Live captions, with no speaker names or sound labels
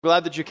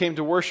Glad that you came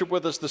to worship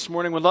with us this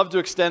morning. We'd love to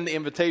extend the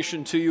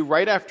invitation to you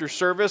right after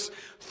service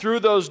through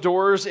those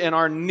doors in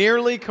our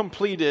nearly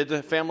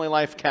completed Family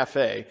Life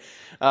Cafe.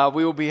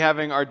 We will be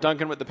having our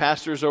Dunkin' with the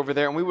pastors over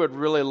there, and we would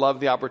really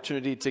love the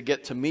opportunity to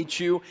get to meet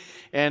you.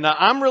 And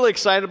I'm really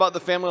excited about the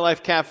Family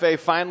Life Cafe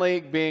finally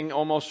being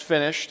almost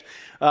finished.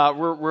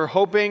 We're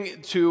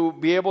hoping to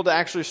be able to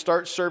actually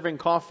start serving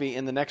coffee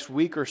in the next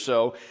week or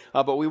so,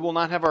 but we will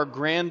not have our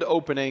grand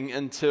opening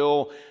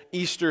until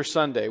Easter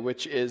Sunday,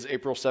 which is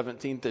April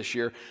 17th this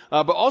year.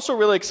 But also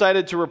really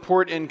excited to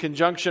report in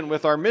conjunction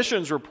with our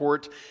missions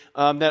report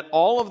that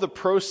all of the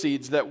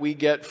proceeds that we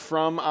get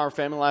from our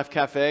Family Life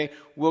Cafe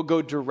will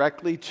go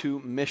directly to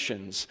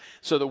missions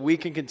so that we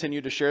can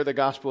continue to share the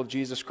gospel of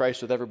Jesus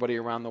Christ with everybody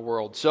around the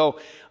world. So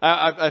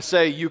I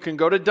say you can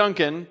go to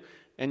Dunkin'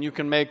 and you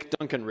can make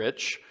Dunkin'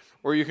 rich,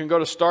 or you can go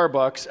to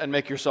Starbucks and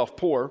make yourself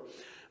poor,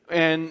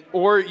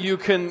 or you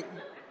can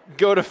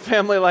go to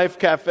Family Life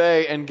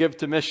Cafe and give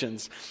to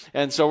missions.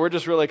 And so we're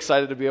just really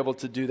excited to be able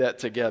to do that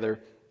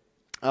together.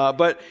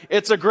 But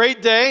it's a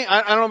great day.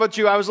 I don't know about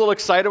you. I was a little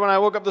excited when I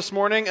woke up this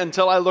morning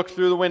until I looked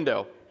through the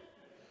window.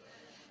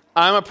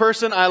 I'm a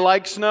person, I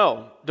like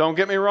snow. Don't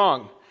get me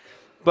wrong.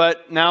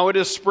 But now it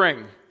is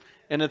spring,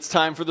 and it's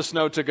time for the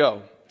snow to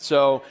go.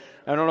 So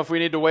I don't know if we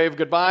need to wave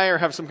goodbye or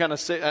have some kind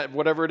of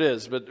whatever it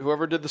is. But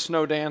whoever did the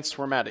snow dance,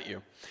 we're mad at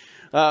you.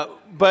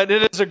 But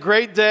it is a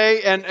great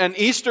day, and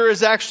Easter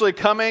is actually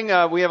coming.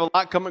 We have a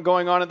lot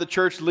going on at the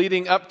church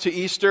leading up to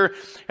Easter,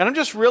 and I'm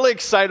just really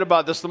excited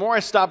about this. The more I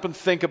stop and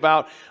think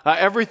about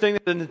everything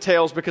that it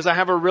entails, because I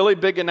have a really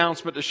big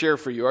announcement to share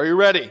for you. Are you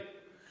ready?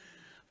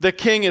 The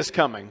King is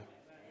coming.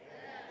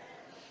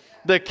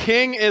 The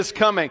King is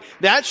coming.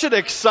 That should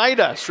excite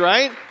us,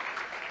 right?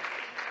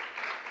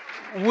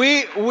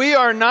 We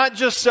are not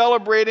just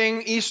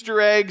celebrating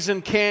Easter eggs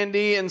and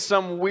candy and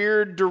some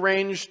weird,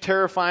 deranged,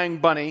 terrifying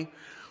bunny.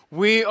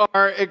 We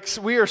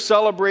are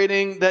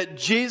celebrating that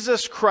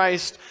Jesus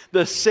Christ,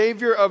 the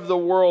Savior of the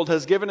world,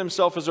 has given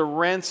himself as a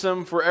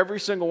ransom for every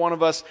single one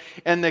of us,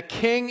 and the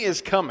King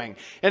is coming.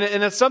 And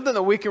it's something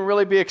that we can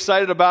really be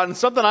excited about, and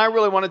something I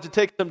really wanted to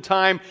take some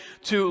time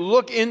to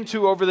look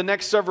into over the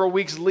next several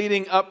weeks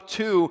leading up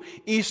to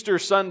Easter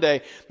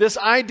Sunday. This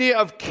idea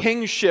of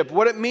kingship,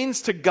 what it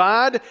means to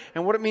God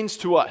and what it means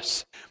to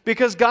us.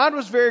 Because God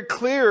was very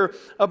clear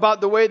about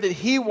the way that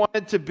he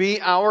wanted to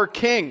be our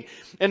king.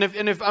 And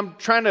if I'm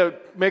trying to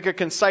make a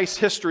concise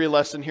history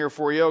lesson here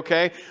for you,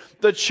 okay?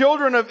 The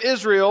children of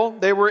Israel,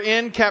 they were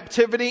in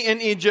captivity in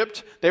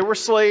Egypt. They were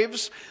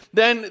slaves.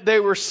 Then they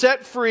were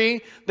set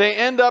free. They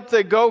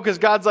go because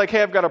God's like,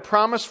 hey, I've got a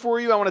promise for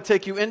you. I want to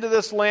take you into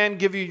this land,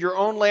 give you your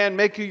own land,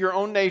 make you your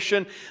own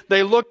nation.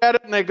 They look at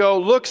it and they go,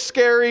 looks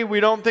scary.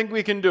 We don't think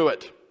we can do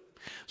it.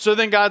 So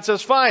then God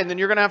says, fine, then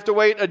you're going to have to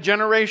wait a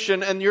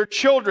generation and your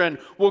children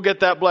will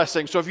get that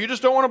blessing. So if you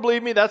just don't want to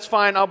believe me, that's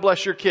fine. I'll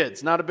bless your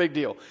kids. Not a big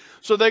deal.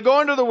 So they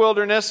go into the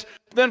wilderness.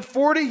 Then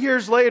 40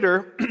 years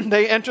later,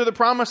 they enter the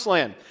promised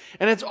land.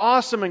 And it's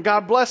awesome and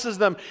God blesses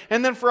them.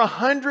 And then for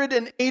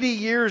 180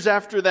 years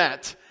after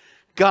that,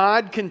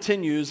 God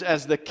continues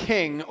as the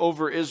king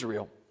over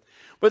Israel.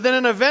 But then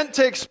an event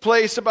takes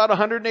place about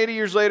 180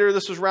 years later.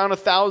 This was around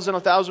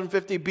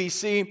 1050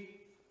 BC.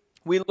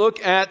 We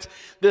look at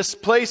this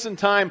place and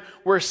time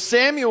where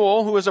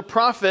Samuel, who is a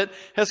prophet,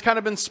 has kind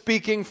of been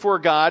speaking for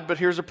God. But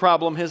here's a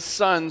problem. His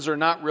sons are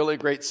not really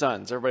great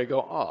sons. Everybody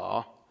go,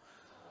 aw.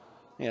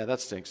 Yeah,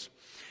 that stinks.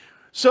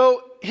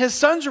 So his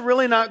sons are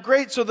really not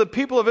great. So the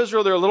people of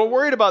Israel, they're a little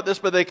worried about this,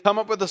 but they come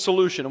up with a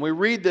solution. And we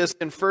read this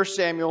in 1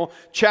 Samuel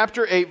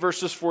chapter 8,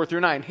 verses 4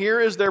 through 9.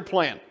 Here is their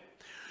plan.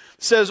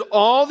 It says,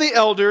 all the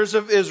elders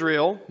of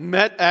Israel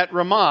met at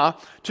Ramah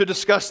to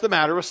discuss the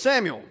matter with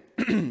Samuel.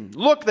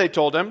 Look, they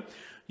told him,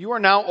 you are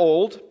now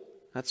old.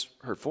 That's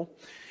hurtful.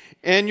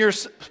 And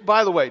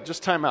by the way,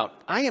 just time out.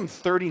 I am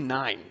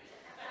 39.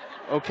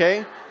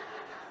 Okay?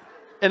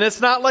 And it's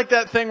not like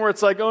that thing where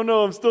it's like, oh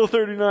no, I'm still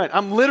 39.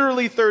 I'm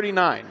literally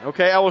 39.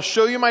 Okay? I will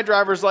show you my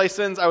driver's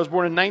license. I was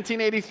born in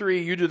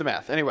 1983. You do the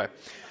math. Anyway.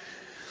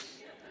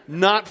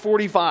 Not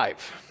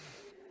 45.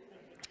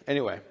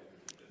 Anyway.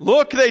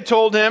 Look, they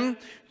told him,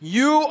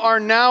 you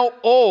are now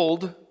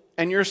old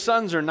and your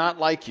sons are not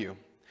like you.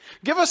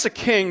 Give us a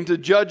king to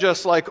judge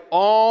us like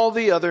all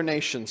the other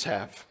nations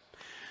have.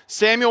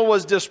 Samuel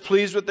was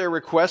displeased with their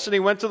request, and he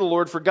went to the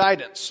Lord for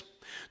guidance.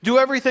 Do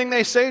everything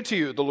they say to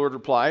you, the Lord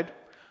replied,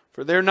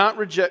 for they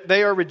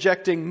are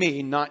rejecting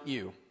me, not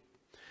you.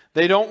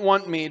 They don't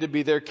want me to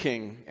be their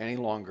king any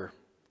longer.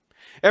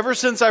 Ever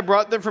since I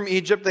brought them from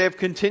Egypt, they have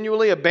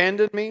continually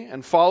abandoned me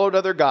and followed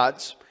other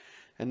gods,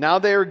 and now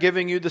they are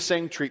giving you the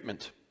same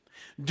treatment.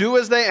 Do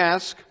as they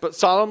ask, but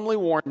solemnly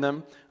warn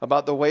them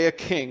about the way a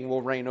king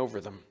will reign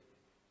over them.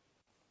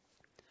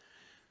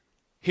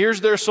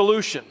 Here's their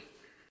solution.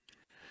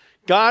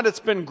 God, it's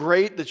been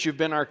great that you've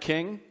been our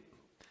king.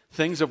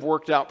 Things have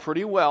worked out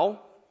pretty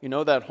well. You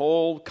know, that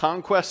whole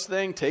conquest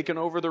thing, taking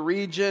over the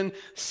region,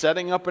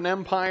 setting up an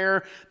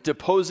empire,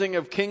 deposing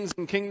of kings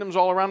and kingdoms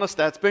all around us.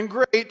 That's been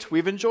great.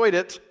 We've enjoyed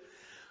it.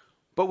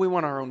 But we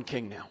want our own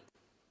king now.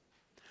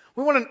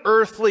 We want an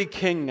earthly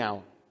king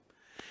now.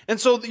 And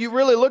so you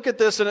really look at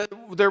this, and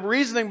their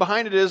reasoning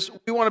behind it is,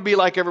 we want to be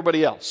like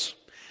everybody else.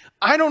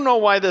 I don't know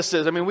why this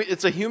is. I mean,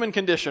 it's a human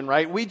condition,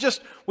 right? We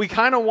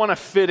kind of want to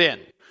fit in.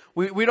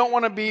 We don't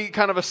want to be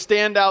kind of a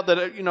standout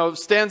that,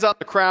 stands out in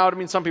the crowd. I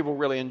mean, some people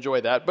really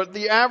enjoy that. But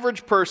the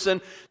average person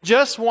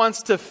just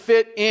wants to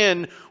fit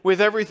in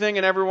with everything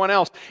and everyone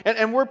else.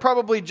 And we're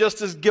probably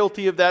just as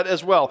guilty of that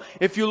as well.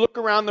 If you look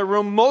around the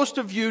room, most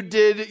of you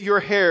did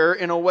your hair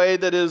in a way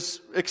that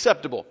is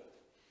acceptable.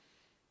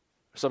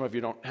 Some of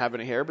you don't have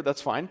any hair, but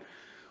that's fine.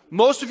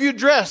 Most of you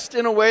dressed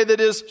in a way that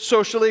is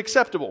socially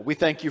acceptable. We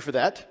thank you for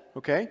that,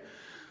 okay?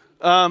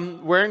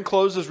 Wearing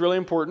clothes is really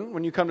important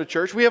when you come to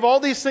church. We have all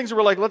these things that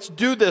we're like, let's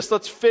do this,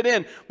 let's fit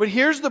in. But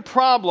here's the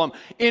problem.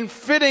 In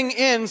fitting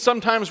in,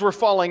 sometimes we're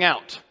falling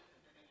out.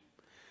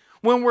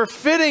 When we're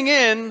fitting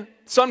in,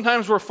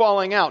 sometimes we're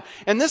falling out.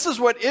 And this is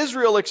what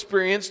Israel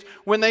experienced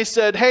when they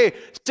said, hey,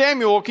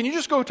 Samuel, can you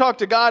just go talk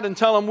to God and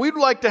tell him we'd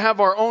like to have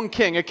our own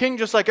king, a king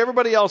just like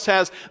everybody else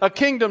has, a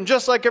kingdom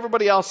just like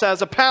everybody else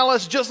has, a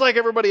palace just like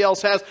everybody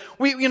else has.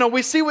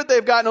 We see what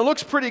they've got and it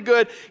looks pretty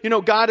good.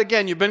 God,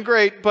 again, you've been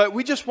great, but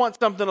we just want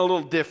something a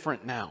little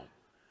different now.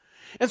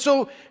 And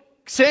so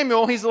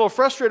Samuel, he's a little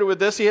frustrated with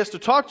this. He has to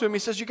talk to him. He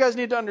says, you guys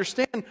need to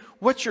understand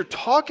what you're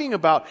talking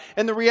about.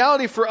 And the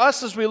reality for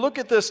us as we look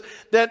at this,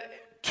 that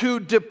to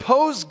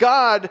depose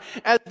God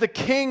as the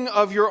king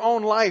of your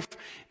own life,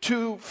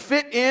 to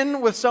fit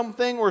in with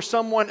something or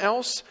someone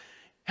else,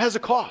 has a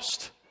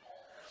cost.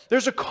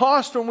 There's a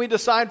cost when we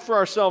decide for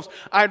ourselves,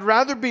 I'd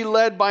rather be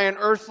led by an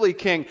earthly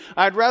king.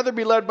 I'd rather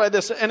be led by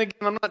this. And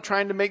again, I'm not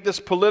trying to make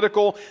this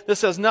political.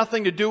 This has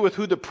nothing to do with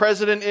who the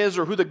president is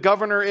or who the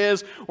governor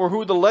is or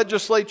who the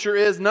legislature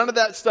is. None of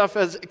that stuff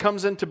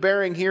comes into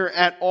bearing here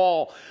at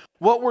all.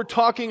 What we're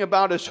talking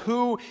about is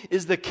who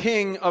is the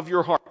king of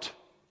your heart.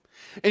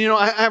 And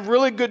I have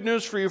really good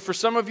news for you. For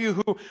some of you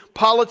who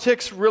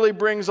politics really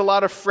brings a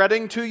lot of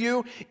fretting to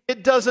you,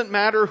 it doesn't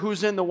matter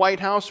who's in the White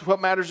House.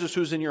 What matters is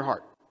who's in your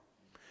heart.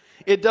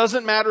 It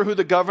doesn't matter who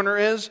the governor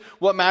is.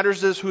 What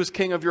matters is who's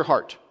king of your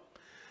heart.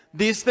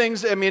 These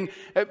things,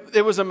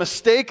 it was a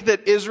mistake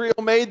that Israel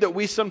made that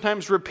we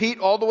sometimes repeat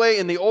all the way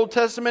in the Old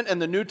Testament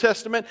and the New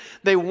Testament.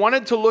 They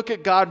wanted to look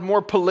at God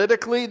more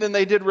politically than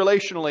they did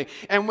relationally.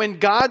 And when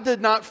God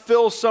did not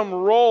fill some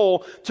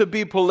role to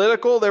be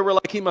political, they were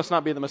like, he must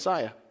not be the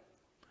Messiah.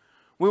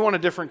 We want a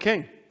different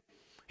king.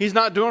 He's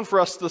not doing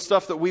for us the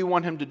stuff that we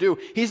want him to do.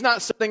 He's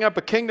not setting up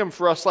a kingdom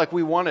for us like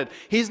we wanted.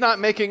 He's not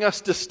making us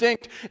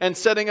distinct and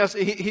setting us...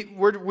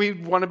 we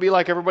want to be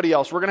like everybody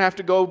else. We're going to have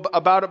to go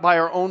about it by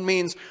our own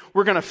means.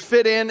 We're going to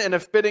fit in, and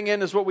if fitting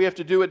in is what we have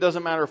to do, it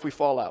doesn't matter if we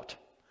fall out.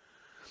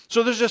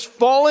 So there's just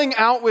falling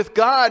out with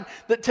God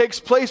that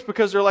takes place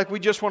because they're like, we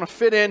just want to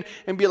fit in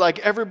and be like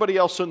everybody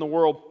else in the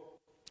world.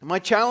 My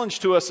challenge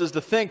to us is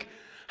to think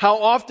how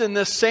often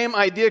this same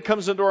idea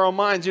comes into our own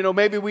minds.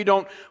 Maybe we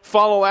don't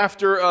follow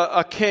after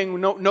a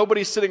king.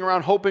 Nobody's sitting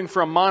around hoping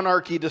for a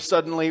monarchy to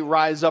suddenly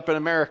rise up in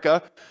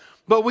America.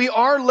 But we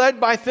are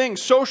led by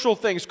things, social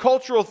things,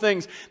 cultural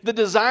things, the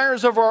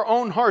desires of our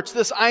own hearts.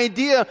 This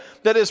idea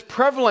that is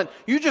prevalent,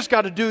 you just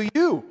got to do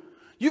you.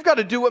 You've got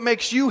to do what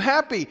makes you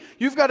happy.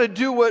 You've got to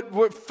do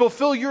what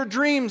fulfill your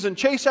dreams and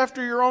chase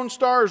after your own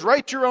stars,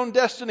 write your own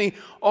destiny.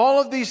 All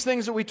of these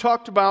things that we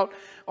talked about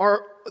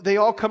they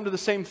all come to the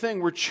same thing.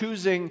 We're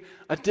choosing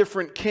a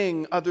different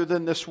king other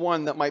than this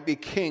one that might be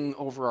king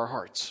over our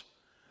hearts.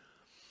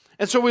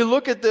 And so we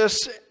look at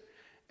this,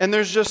 and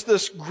there's just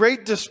this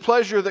great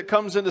displeasure that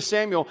comes into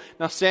Samuel.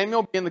 Now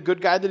Samuel, being the good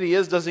guy that he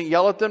is, doesn't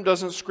yell at them,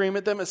 doesn't scream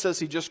at them. It says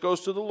he just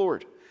goes to the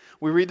Lord.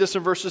 We read this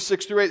in verses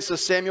 6 through 8. It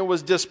says Samuel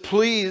was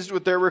displeased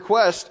with their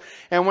request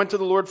and went to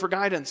the Lord for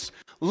guidance.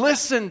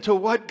 Listen to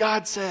what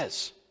God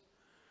says.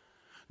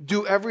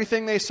 Do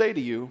everything they say to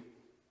you,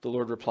 the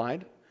Lord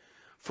replied.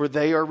 For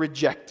they are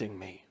rejecting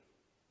me.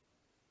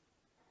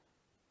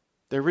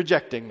 They're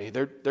rejecting me.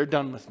 They're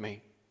done with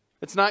me.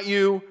 It's not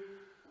you,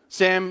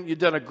 Sam. You've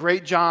done a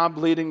great job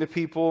leading the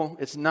people.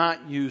 It's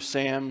not you,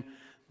 Sam.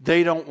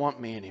 They don't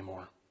want me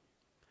anymore.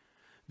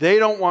 They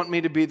don't want me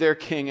to be their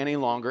king any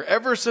longer.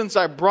 Ever since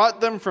I brought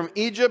them from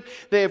Egypt,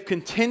 they have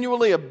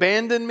continually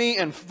abandoned me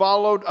and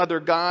followed other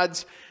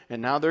gods.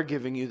 And now they're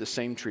giving you the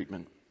same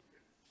treatment.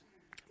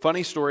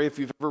 Funny story, if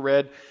you've ever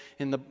read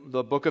in the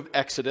book of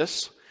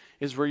Exodus,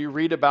 is where you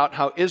read about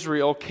how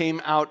Israel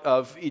came out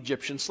of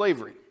Egyptian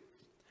slavery.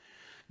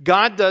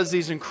 God does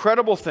these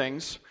incredible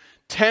things,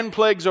 10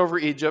 plagues over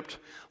Egypt,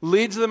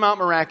 leads them out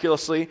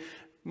miraculously,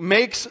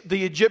 makes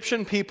the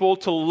Egyptian people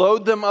to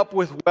load them up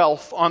with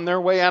wealth on their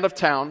way out of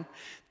town,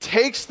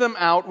 takes them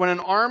out. When an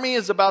army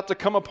is about to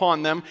come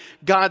upon them,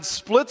 God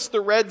splits the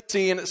Red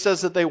Sea, and it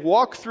says that they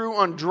walk through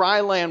on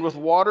dry land with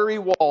watery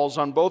walls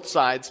on both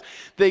sides.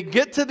 They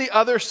get to the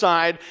other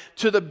side,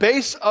 to the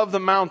base of the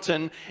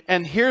mountain,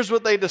 and here's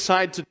what they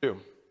decide to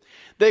do.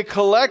 They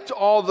collect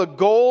all the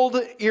gold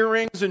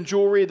earrings and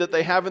jewelry that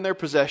they have in their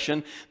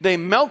possession. They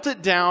melt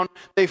it down,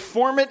 they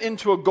form it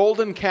into a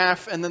golden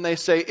calf, and then they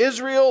say,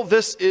 Israel,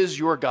 this is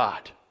your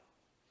God.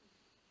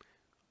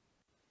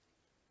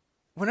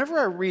 Whenever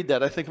I read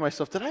that, I think to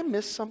myself, did I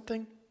miss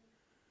something?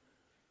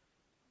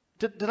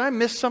 Did I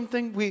miss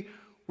something?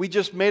 We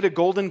just made a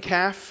golden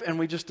calf and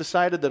we just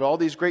decided that all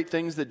these great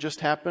things that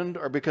just happened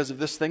are because of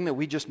this thing that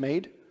we just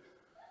made?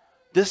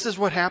 This is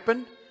what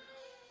happened?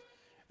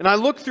 And I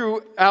look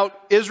throughout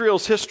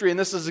Israel's history, and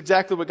this is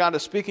exactly what God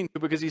is speaking to,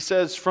 because he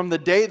says, from the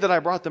day that I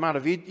brought them out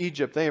of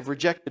Egypt, they have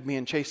rejected me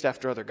and chased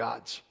after other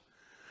gods.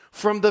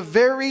 From the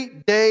very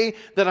day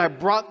that I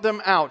brought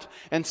them out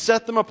and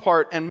set them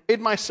apart and made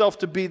myself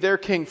to be their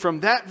king, from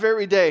that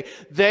very day,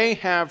 they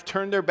have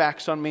turned their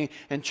backs on me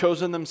and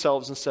chosen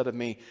themselves instead of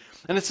me.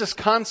 And it's this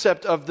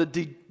concept of the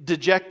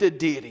dejected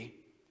deity.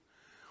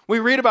 We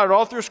read about it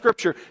all through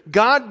Scripture.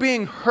 God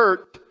being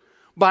hurt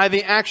by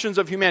the actions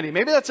of humanity.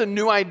 Maybe that's a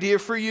new idea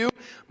for you,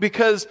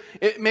 because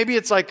maybe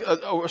it's like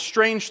a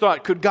strange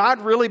thought. Could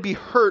God really be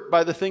hurt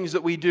by the things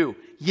that we do?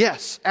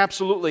 Yes,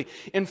 absolutely.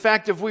 In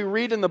fact, if we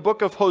read in the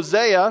book of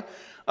Hosea,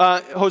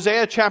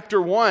 Hosea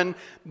chapter 1,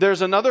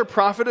 there's another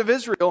prophet of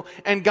Israel,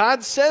 and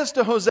God says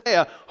to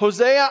Hosea,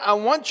 Hosea, I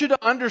want you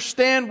to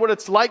understand what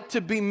it's like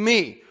to be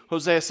me.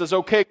 Hosea says,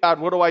 okay, God,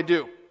 what do I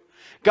do?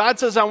 God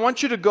says, I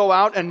want you to go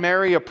out and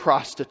marry a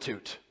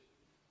prostitute.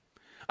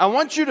 I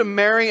want you to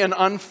marry an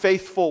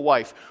unfaithful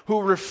wife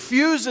who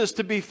refuses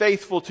to be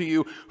faithful to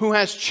you, who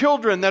has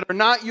children that are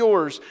not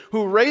yours,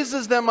 who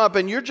raises them up,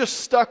 and you're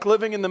just stuck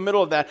living in the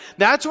middle of that.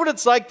 That's what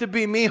it's like to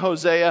be me,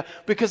 Hosea,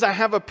 because I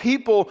have a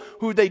people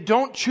who they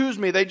don't choose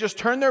me. They just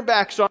turn their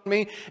backs on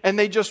me, and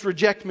they just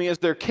reject me as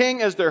their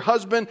king, as their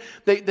husband.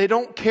 They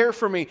don't care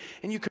for me.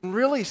 And you can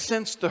really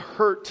sense the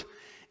hurt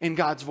in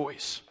God's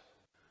voice.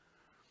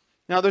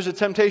 Now, there's a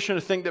temptation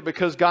to think that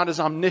because God is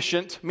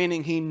omniscient,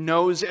 meaning He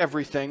knows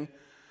everything,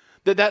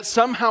 that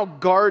somehow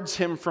guards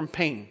Him from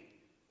pain.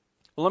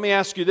 Well, let me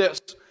ask you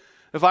this.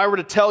 If I were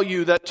to tell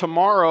you that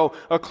tomorrow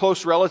a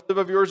close relative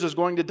of yours is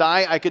going to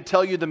die, I could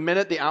tell you the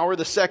minute, the hour,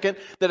 the second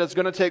that it's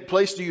going to take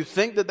place. Do you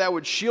think that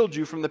would shield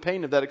you from the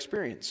pain of that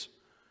experience?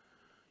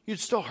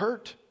 You'd still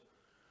hurt.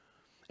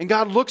 And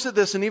God looks at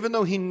this, and even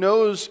though He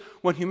knows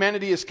what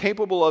humanity is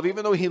capable of,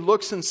 even though He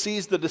looks and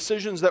sees the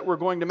decisions that we're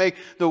going to make,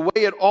 the way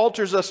it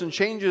alters us and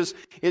changes,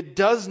 it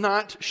does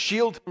not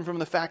shield Him from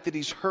the fact that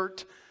He's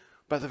hurt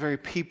by the very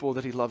people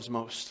that He loves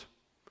most.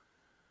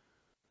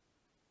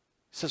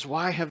 He says,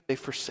 why have they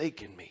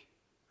forsaken me?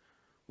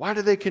 Why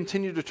do they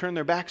continue to turn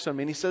their backs on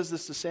me? And He says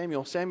this to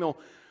Samuel. Samuel,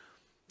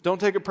 don't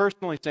take it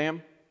personally,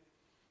 Sam.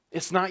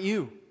 It's not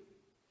you.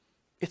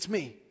 It's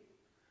me.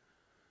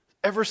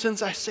 Ever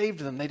since I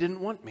saved them, they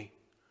didn't want me.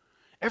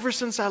 Ever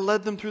since I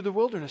led them through the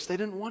wilderness, they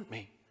didn't want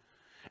me.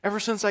 Ever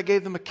since I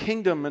gave them a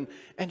kingdom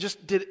and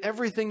just did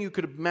everything you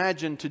could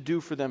imagine to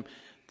do for them,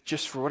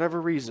 just for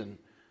whatever reason,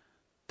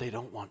 they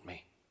don't want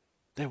me.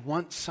 They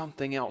want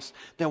something else.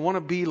 They want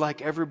to be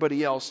like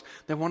everybody else.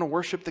 They want to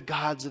worship the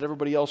gods that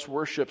everybody else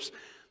worships.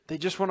 They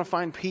just want to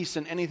find peace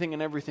in anything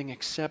and everything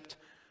except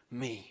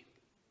me.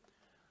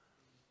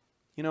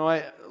 You know,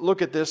 I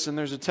look at this, and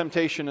there's a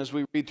temptation as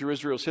we read through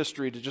Israel's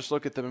history to just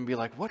look at them and be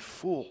like, what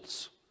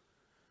fools?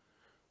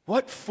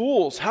 What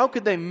fools? How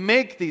could they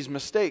make these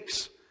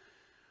mistakes?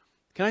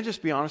 Can I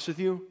just be honest with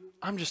you?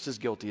 I'm just as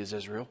guilty as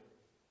Israel.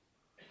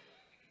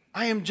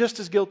 I am just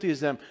as guilty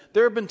as them.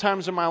 There have been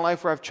times in my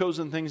life where I've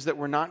chosen things that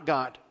were not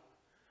God.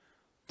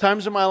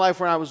 Times in my life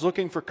when I was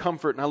looking for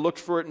comfort and I looked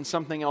for it in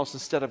something else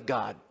instead of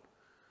God.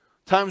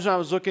 Times when I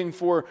was looking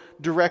for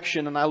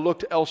direction and I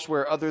looked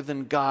elsewhere other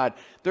than God.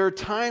 There are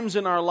times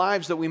in our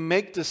lives that we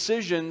make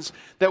decisions,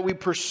 that we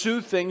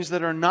pursue things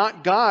that are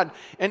not God.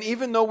 And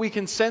even though we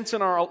can sense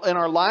in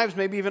our lives,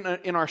 maybe even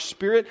in our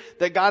spirit,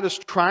 that God is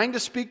trying to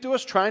speak to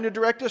us, trying to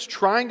direct us,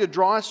 trying to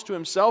draw us to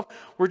Himself,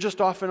 we're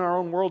just off in our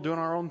own world doing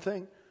our own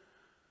thing.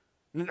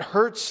 And it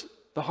hurts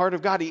the heart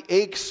of God. He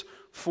aches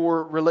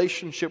for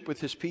relationship with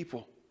His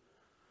people.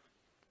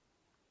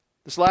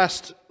 This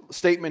last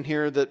statement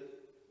here that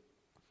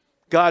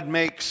God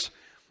makes,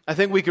 I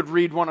think we could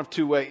read one of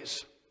two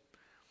ways.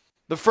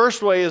 The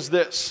first way is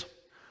this.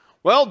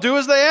 Well, do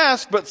as they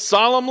ask, but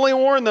solemnly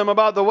warn them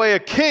about the way a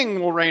king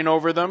will reign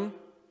over them.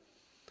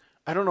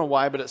 I don't know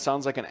why, but it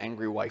sounds like an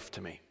angry wife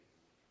to me.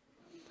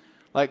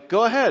 Like,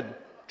 go ahead,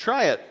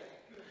 try it.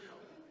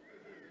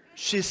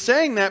 She's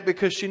saying that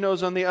because she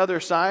knows on the other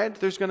side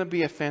there's going to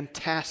be a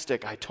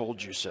fantastic I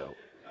told you so.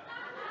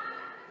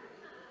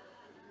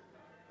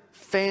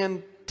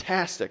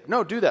 Fantastic.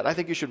 No, do that. I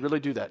think you should really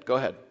do that. Go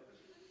ahead.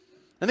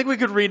 I think we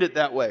could read it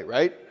that way,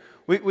 right?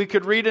 We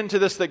could read into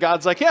this that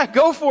God's like, yeah,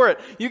 go for it.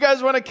 You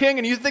guys want a king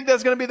and you think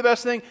that's going to be the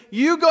best thing?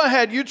 You go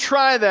ahead, you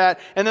try that.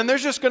 And then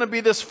there's just going to be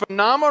this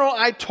phenomenal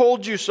I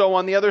told you so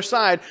on the other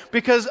side,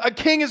 because a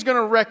king is going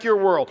to wreck your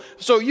world.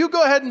 So you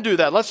go ahead and do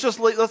that. Let's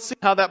see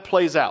how that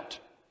plays out.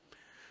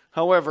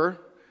 However,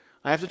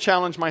 I have to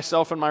challenge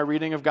myself in my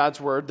reading of God's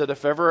Word that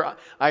if ever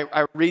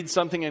I read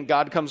something and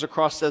God comes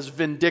across as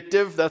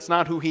vindictive, that's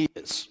not who He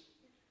is.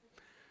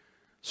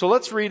 So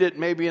let's read it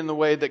maybe in the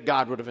way that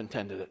God would have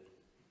intended it.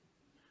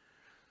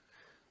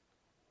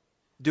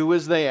 Do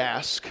as they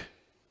ask.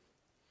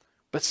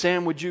 But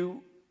Sam, would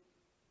you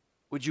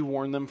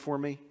warn them for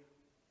me?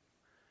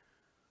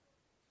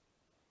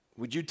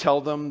 Would you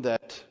tell them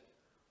that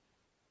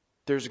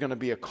there's going to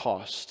be a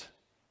cost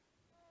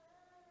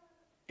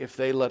if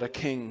they let a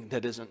king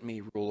that isn't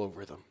me rule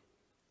over them?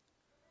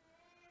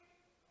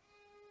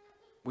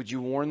 Would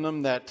you warn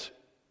them that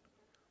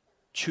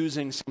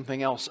choosing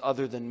something else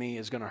other than me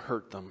is going to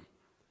hurt them?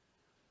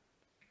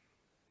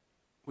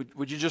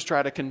 Would you just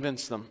try to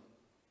convince them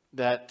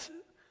that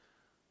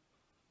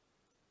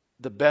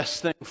the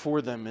best thing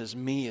for them is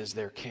me as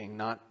their king,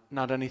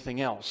 not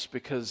anything else,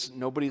 because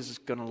nobody's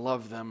going to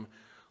love them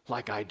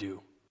like I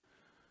do.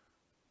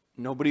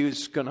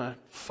 Nobody's going to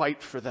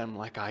fight for them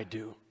like I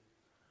do.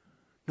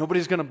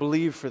 Nobody's going to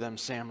believe for them,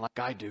 Sam, like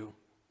I do.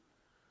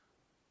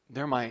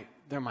 They're my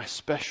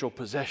special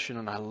possession,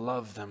 and I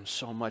love them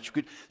so much.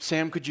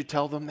 Sam, could you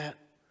tell them that?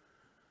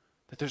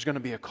 That there's going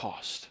to be a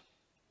cost.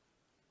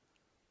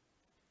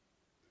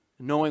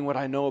 Knowing what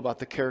I know about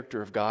the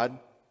character of God,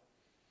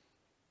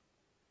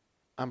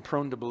 I'm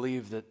prone to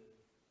believe that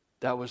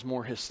that was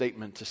more his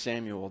statement to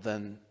Samuel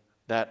than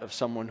that of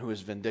someone who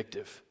is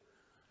vindictive.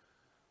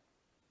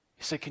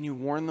 He said, can you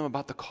warn them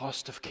about the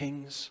cost of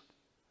kings?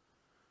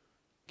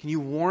 Can you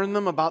warn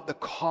them about the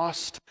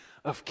cost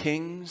of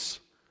kings?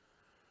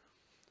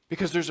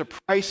 Because there's a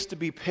price to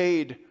be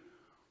paid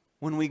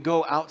when we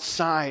go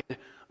outside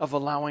of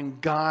allowing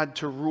God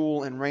to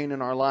rule and reign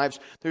in our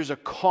lives. There's a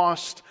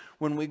cost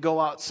when we go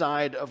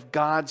outside of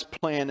God's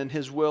plan and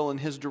His will and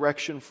His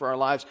direction for our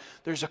lives.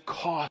 There's a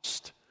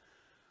cost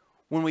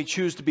when we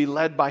choose to be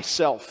led by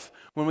self,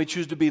 when we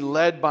choose to be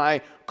led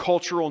by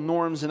cultural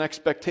norms and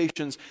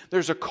expectations.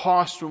 There's a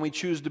cost when we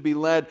choose to be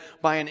led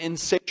by an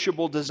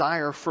insatiable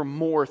desire for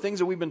more. Things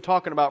that we've been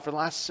talking about for the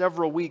last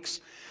several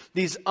weeks.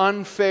 These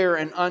unfair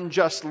and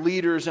unjust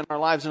leaders in our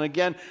lives. And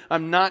again,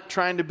 I'm not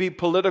trying to be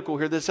political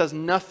here. This has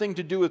nothing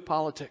to do with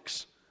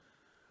politics.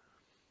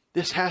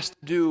 This has to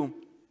do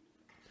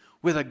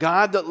with a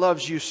God that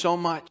loves you so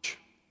much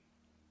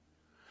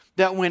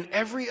that when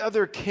every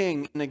other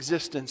king in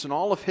existence in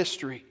all of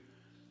history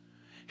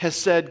has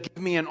said,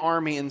 give me an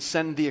army and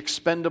send the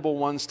expendable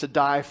ones to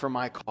die for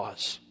my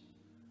cause,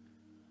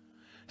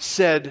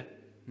 said,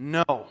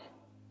 no,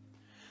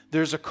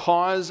 there's a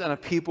cause and a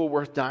people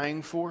worth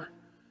dying for,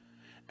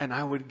 and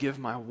I would give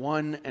my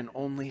one and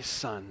only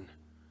son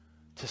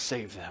to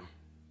save them.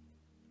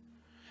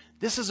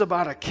 This is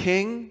about a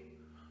king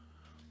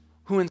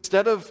who,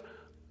 instead of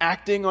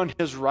acting on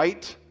his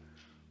right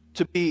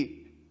to be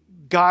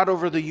God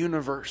over the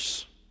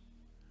universe,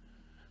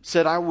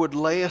 said, I would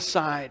lay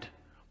aside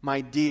my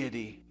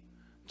deity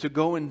to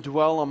go and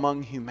dwell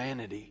among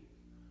humanity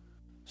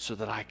so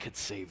that I could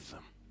save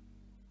them.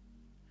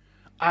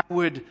 I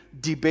would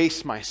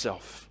debase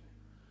myself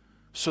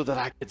so that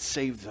I could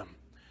save them.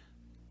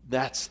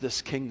 That's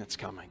this king that's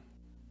coming.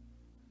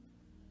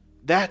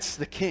 That's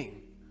the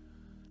king.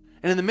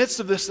 And in the midst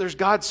of this, there's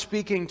God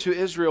speaking to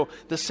Israel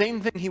the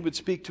same thing He would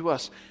speak to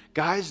us.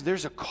 Guys,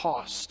 there's a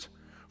cost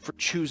for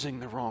choosing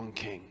the wrong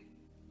king.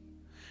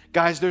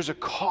 Guys, there's a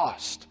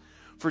cost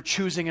for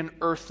choosing an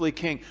earthly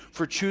king,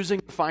 for choosing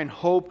to find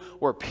hope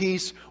or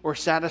peace or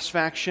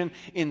satisfaction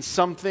in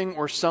something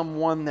or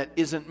someone that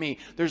isn't me.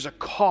 There's a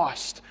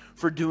cost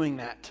for doing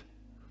that.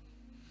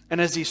 And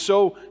as he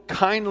so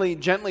kindly,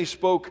 gently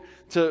spoke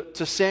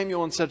to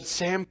Samuel and said,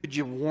 Sam, could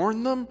you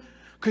warn them?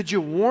 Could you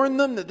warn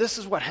them that this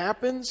is what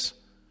happens?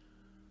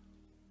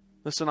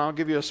 Listen, I'll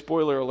give you a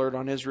spoiler alert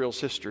on Israel's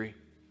history.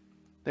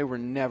 They were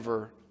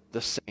never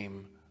the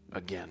same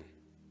again.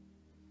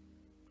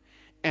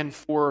 And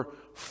for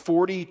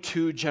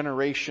 42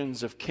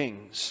 generations of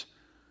kings,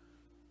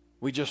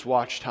 we just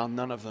watched how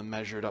none of them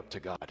measured up to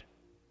God.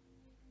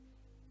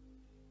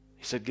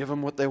 He said, give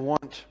them what they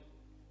want.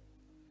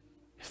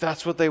 If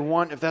that's what they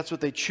want, if that's what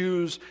they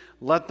choose,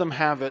 let them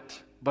have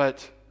it.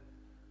 But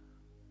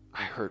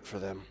I hurt for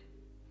them.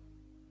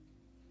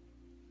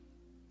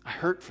 I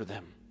hurt for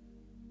them.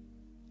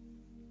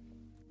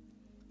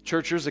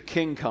 Church, there's a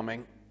king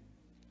coming.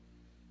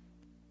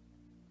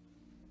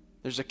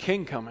 There's a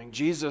king coming.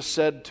 Jesus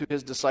said to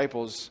His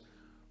disciples,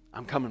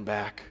 I'm coming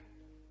back.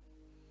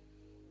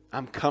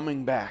 I'm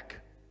coming back.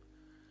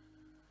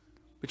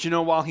 But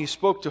while He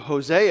spoke to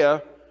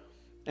Hosea,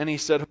 and He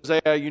said,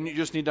 Hosea, you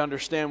just need to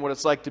understand what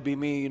it's like to be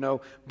me,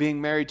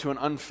 being married to an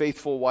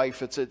unfaithful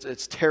wife.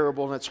 It's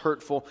terrible and it's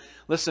hurtful.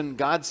 Listen,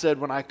 God said,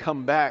 when I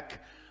come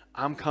back,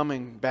 I'm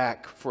coming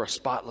back for a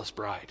spotless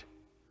bride.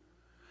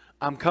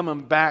 I'm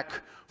coming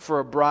back for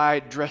a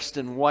bride dressed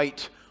in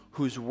white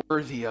who's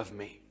worthy of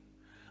me.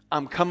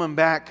 I'm coming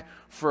back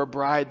for a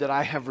bride that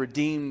I have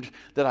redeemed,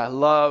 that I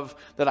love,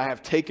 that I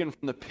have taken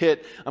from the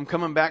pit. I'm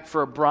coming back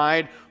for a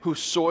bride who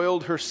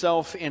soiled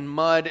herself in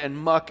mud and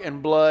muck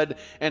and blood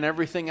and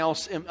everything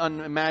else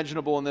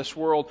unimaginable in this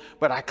world.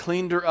 But I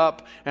cleaned her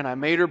up and I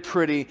made her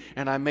pretty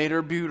and I made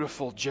her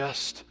beautiful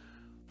just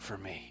for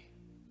me.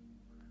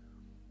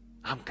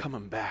 I'm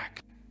coming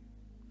back.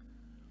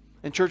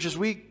 And church, as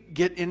we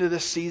get into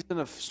this season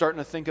of starting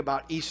to think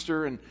about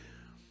Easter, and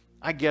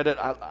I get it,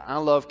 I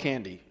love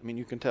candy. I mean,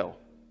 you can tell.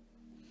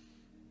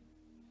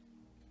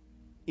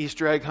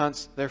 Easter egg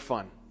hunts, they're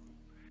fun.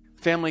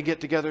 Family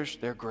get-togethers,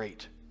 they're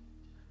great.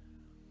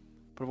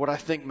 But what I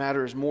think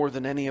matters more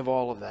than any of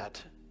all of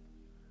that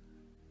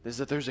is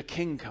that there's a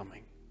king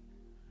coming.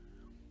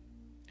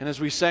 And as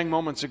we sang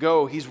moments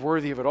ago, He's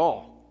worthy of it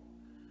all.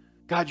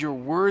 God, You're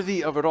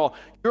worthy of it all.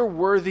 You're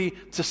worthy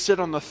to sit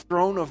on the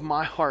throne of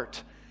my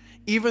heart.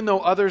 Even though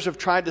others have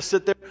tried to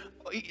sit there,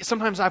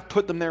 sometimes I've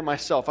put them there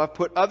myself. I've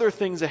put other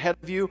things ahead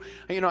of You.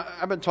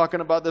 I've been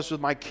talking about this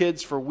with my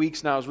kids for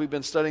weeks now as we've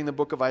been studying the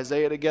book of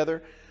Isaiah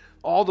together.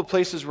 All the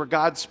places where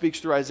God speaks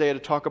through Isaiah to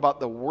talk about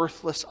the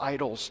worthless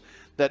idols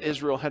that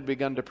Israel had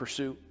begun to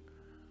pursue.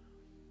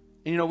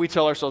 And we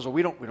tell ourselves, well,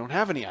 we don't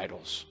have any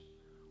idols.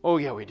 Oh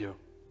yeah, we do.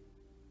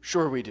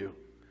 Sure we do.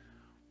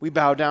 We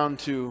bow down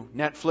to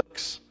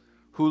Netflix,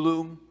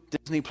 Hulu,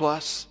 Disney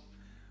Plus,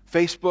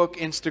 Facebook,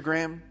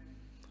 Instagram,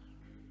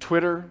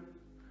 Twitter,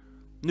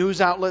 news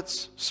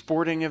outlets,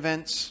 sporting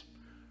events,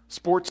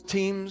 sports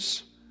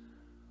teams,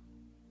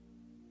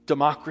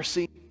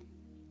 democracy,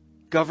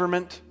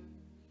 government,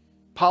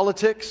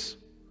 politics.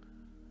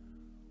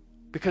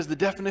 Because the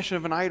definition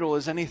of an idol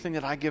is anything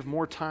that I give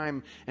more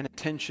time and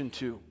attention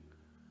to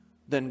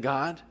than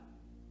God.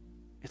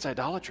 It's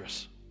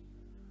idolatrous.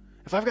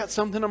 If I've got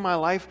something in my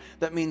life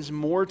that means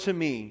more to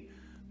me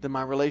than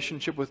my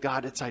relationship with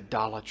God, it's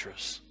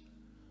idolatrous.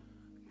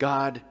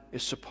 God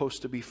is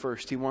supposed to be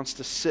first. He wants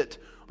to sit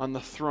on the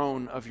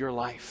throne of your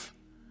life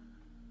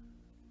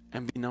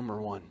and be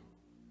number one.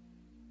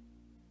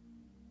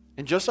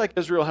 And just like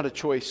Israel had a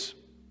choice,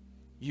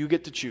 you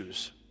get to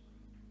choose.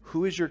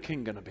 Who is your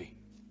king going to be?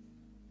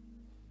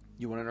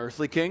 You want an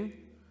earthly king?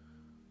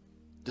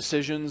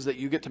 Decisions that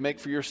you get to make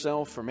for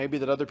yourself, or maybe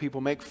that other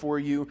people make for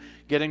you,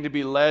 getting to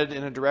be led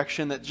in a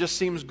direction that just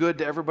seems good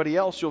to everybody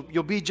else.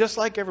 You'll be just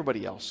like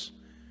everybody else.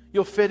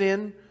 You'll fit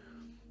in.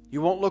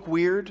 You won't look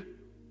weird.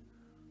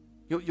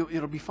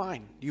 It'll be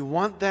fine. Do you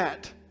want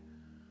that?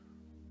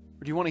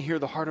 Or do you want to hear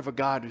the heart of a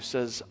God who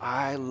says,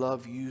 I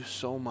love you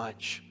so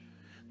much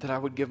that I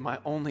would give my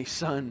only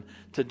son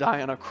to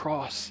die on a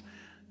cross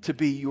to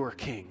be your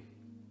king?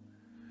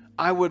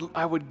 I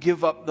would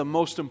give up the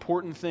most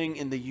important thing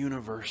in the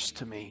universe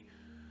to me.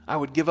 I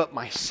would give up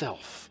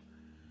myself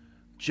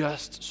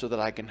just so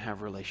that I can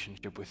have a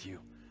relationship with you.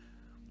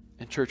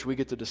 And church, we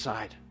get to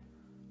decide.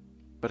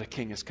 But a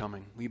king is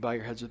coming. Will you bow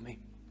your heads with me?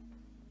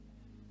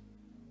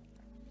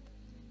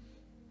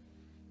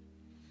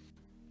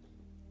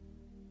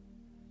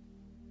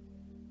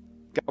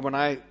 God, when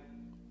I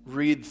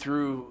read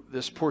through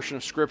this portion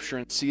of Scripture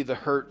and see the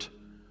hurt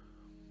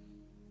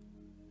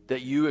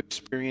that you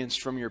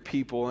experienced from your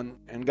people,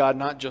 and God,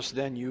 not just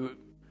then, you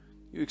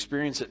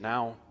experience it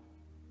now.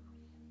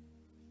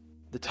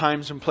 The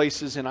times and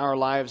places in our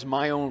lives,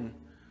 my own,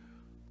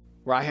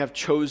 where I have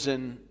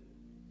chosen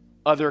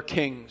other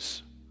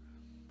kings,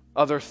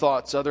 other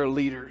thoughts, other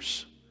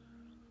leaders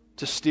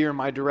to steer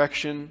my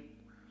direction,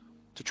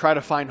 to try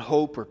to find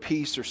hope or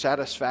peace or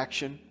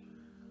satisfaction.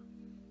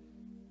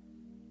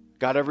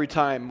 God, every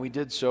time we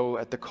did so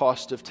at the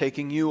cost of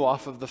taking you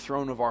off of the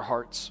throne of our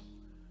hearts.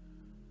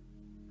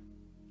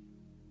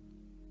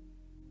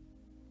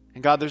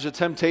 And God, there's a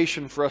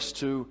temptation for us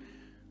to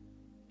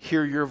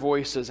hear your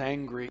voice as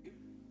angry,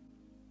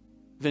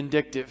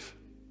 vindictive.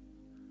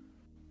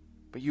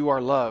 But you are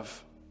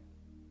love.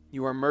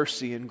 You are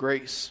mercy and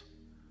grace.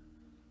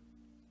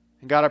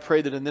 And God, I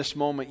pray that in this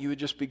moment you would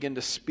just begin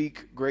to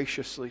speak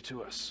graciously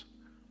to us.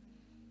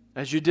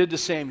 As you did to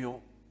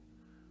Samuel,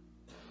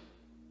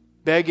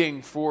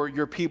 begging for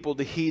your people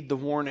to heed the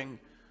warning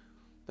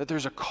that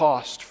there's a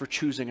cost for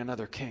choosing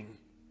another king.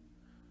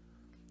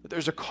 That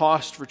there's a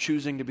cost for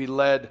choosing to be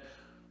led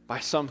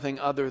by something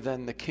other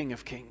than the King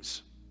of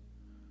Kings.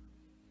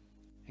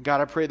 And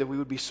God, I pray that we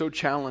would be so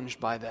challenged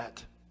by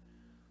that.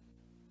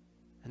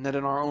 And that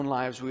in our own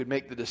lives we would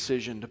make the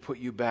decision to put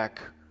you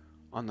back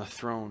on the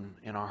throne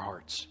in our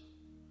hearts.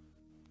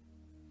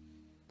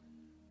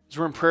 As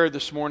we're in prayer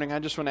this morning, I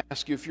just want to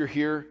ask you, if you're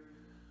here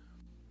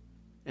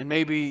and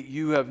maybe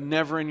you have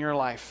never in your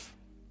life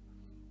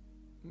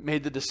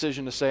made the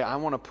decision to say, I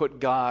want to put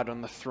God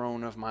on the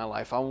throne of my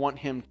life. I want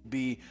Him to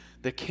be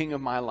the king of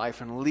my life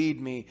and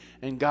lead me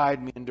and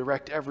guide me and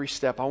direct every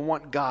step. I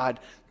want God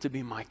to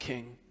be my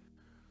king.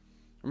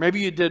 Or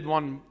maybe you did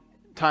one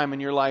time in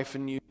your life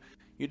and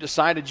you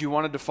decided you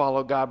wanted to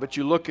follow God, but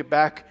you look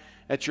back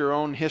at your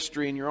own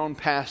history and your own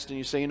past and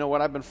you say, you know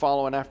what, I've been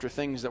following after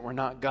things that were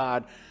not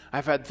God.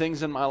 I've had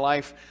things in my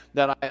life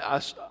that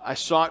I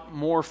sought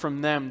more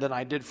from them than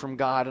I did from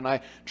God, and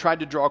I tried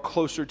to draw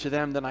closer to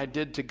them than I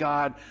did to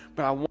God.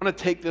 But I want to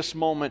take this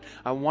moment.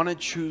 I want to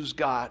choose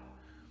God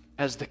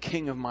as the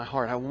king of my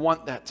heart. I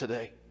want that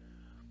today.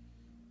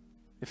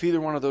 If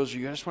either one of those are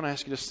you, I just want to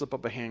ask you to slip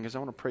up a hand because I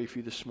want to pray for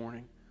you this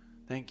morning.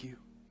 Thank you.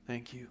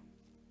 Thank you.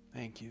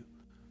 Thank you.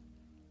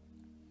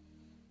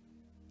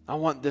 I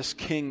want this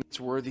king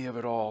that's worthy of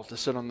it all to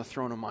sit on the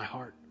throne of my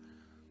heart.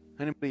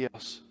 Anybody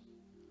else?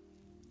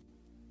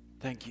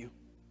 Thank you.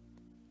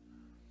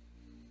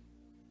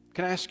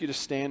 Can I ask you to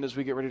stand as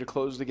we get ready to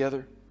close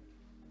together?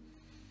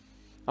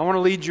 I want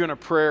to lead you in a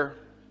prayer.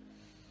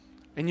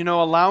 And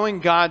allowing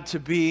God to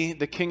be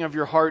the king of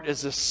your heart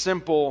is as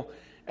simple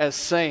as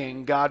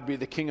saying, God, be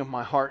the king of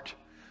my heart.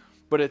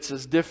 But it's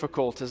as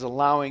difficult as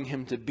allowing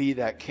Him to be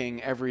that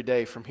king every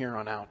day from here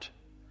on out.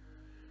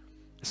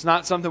 It's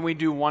not something we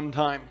do one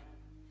time.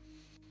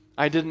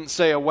 I didn't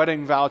say a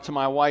wedding vow to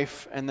my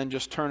wife and then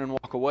just turn and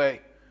walk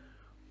away.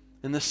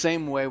 In the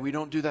same way, we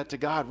don't do that to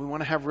God. We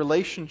want to have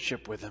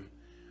relationship with Him.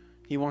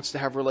 He wants to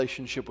have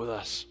relationship with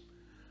us.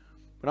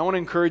 But I want to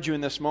encourage you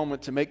in this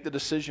moment to make the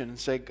decision and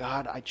say,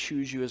 God, I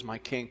choose you as my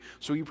King.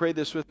 So will you pray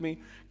this with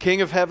me? King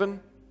of heaven,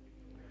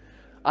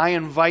 I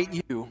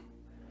invite you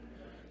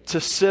to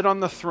sit on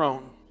the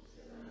throne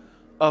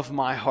of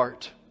my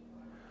heart.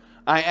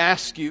 I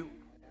ask you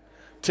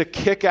to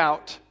kick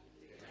out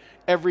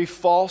every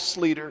false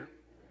leader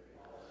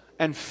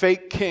and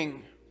fake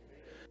king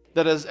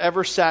that has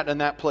ever sat in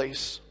that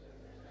place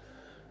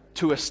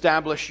to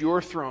establish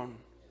your throne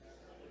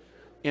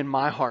in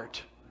my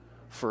heart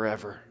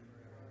forever.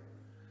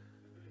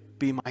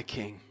 Be my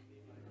King.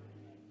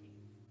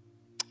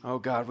 Oh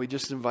God, we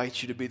just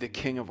invite you to be the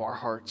King of our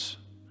hearts.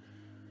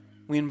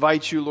 We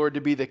invite you, Lord,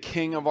 to be the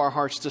King of our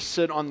hearts, to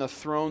sit on the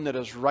throne that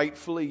is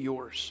rightfully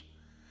yours.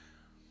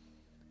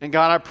 And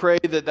God, I pray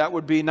that that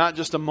would be not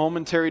just a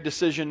momentary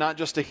decision, not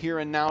just a here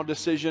and now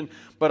decision,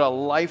 but a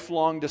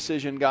lifelong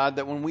decision, God,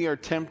 that when we are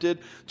tempted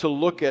to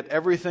look at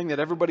everything that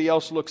everybody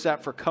else looks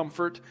at for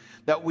comfort,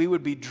 that we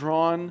would be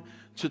drawn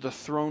to the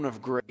throne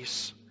of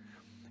grace.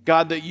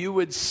 God, that you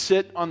would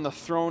sit on the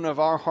throne of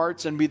our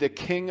hearts and be the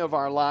King of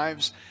our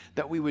lives,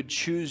 that we would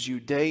choose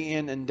you day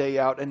in and day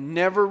out and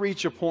never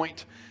reach a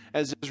point,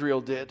 as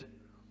Israel did,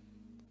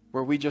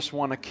 where we just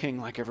want a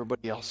king like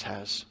everybody else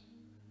has.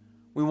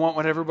 We want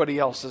what everybody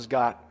else has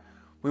got.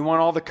 We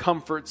want all the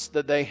comforts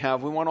that they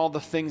have. We want all the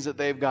things that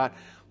they've got.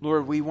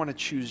 Lord, we want to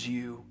choose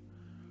you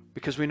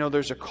because we know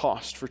there's a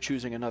cost for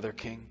choosing another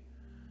king.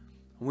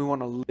 And we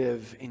want to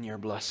live in your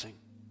blessing.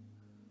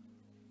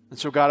 And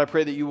so, God, I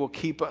pray that you will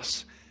keep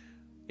us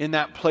in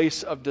that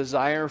place of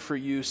desire for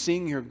you,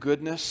 seeing your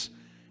goodness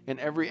in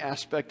every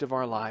aspect of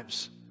our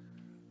lives.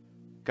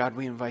 God,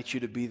 we invite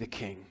you to be the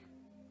King.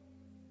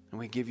 And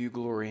we give you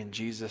glory in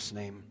Jesus'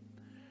 name.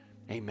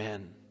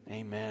 Amen.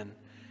 Amen.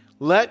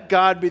 Let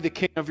God be the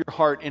King of your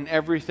heart in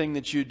everything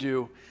that you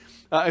do.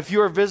 If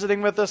you are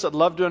visiting with us, I'd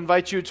love to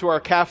invite you to our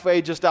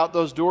cafe just out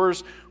those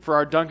doors for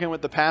our Dunkin'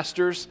 with the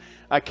Pastors.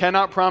 I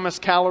cannot promise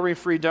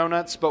calorie-free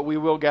donuts, but we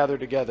will gather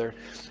together.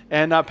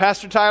 And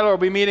Pastor Tyler will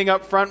be meeting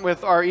up front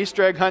with our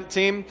Easter egg hunt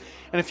team.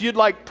 And if you'd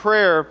like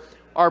prayer,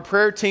 our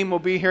prayer team will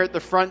be here at the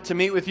front to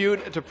meet with you,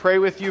 to pray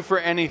with you for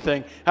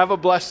anything. Have a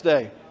blessed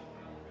day.